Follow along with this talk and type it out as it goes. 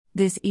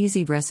This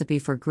easy recipe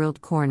for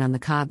grilled corn on the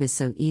cob is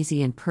so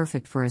easy and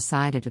perfect for a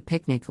side at a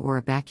picnic or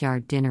a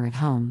backyard dinner at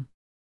home.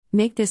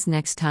 Make this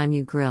next time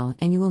you grill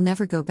and you will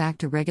never go back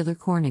to regular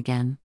corn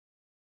again.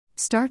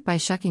 Start by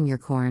shucking your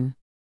corn.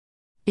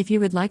 If you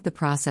would like the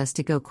process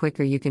to go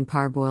quicker, you can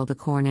parboil the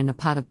corn in a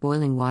pot of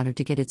boiling water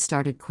to get it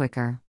started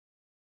quicker.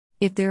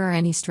 If there are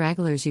any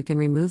stragglers, you can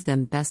remove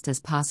them best as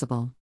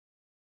possible.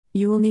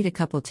 You will need a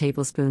couple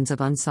tablespoons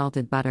of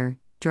unsalted butter,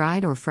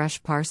 dried or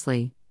fresh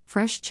parsley,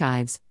 fresh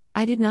chives.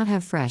 I did not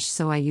have fresh,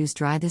 so I used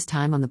dry this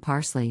time on the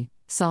parsley,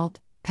 salt,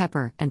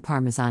 pepper, and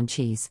Parmesan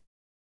cheese.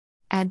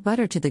 Add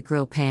butter to the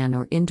grill pan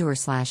or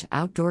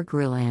indoor/outdoor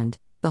grill and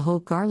the whole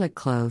garlic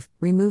clove,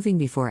 removing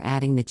before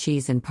adding the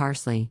cheese and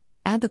parsley.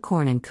 Add the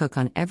corn and cook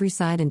on every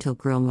side until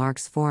grill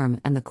marks form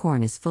and the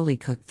corn is fully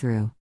cooked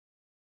through.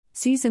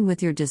 Season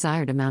with your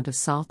desired amount of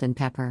salt and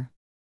pepper.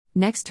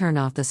 Next, turn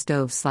off the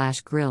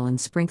stove/grill and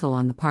sprinkle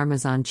on the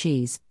Parmesan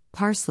cheese,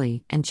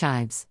 parsley, and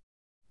chives.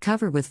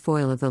 Cover with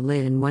foil of the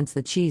lid, and once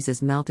the cheese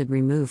is melted,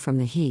 remove from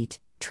the heat,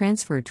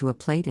 transfer to a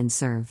plate and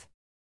serve.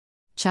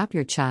 Chop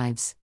your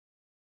chives.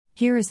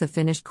 Here is the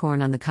finished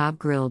corn on the cob,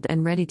 grilled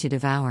and ready to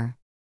devour.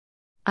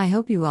 I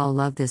hope you all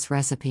love this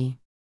recipe.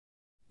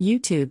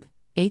 YouTube,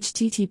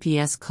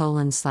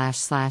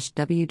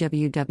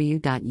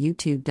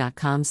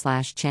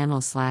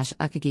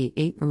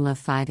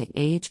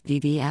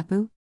 https://www.youtube.com/channel/ukagi8rumla5ahbv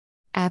apu.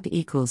 App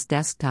equals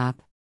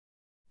desktop.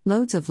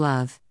 Loads of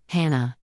love, Hannah.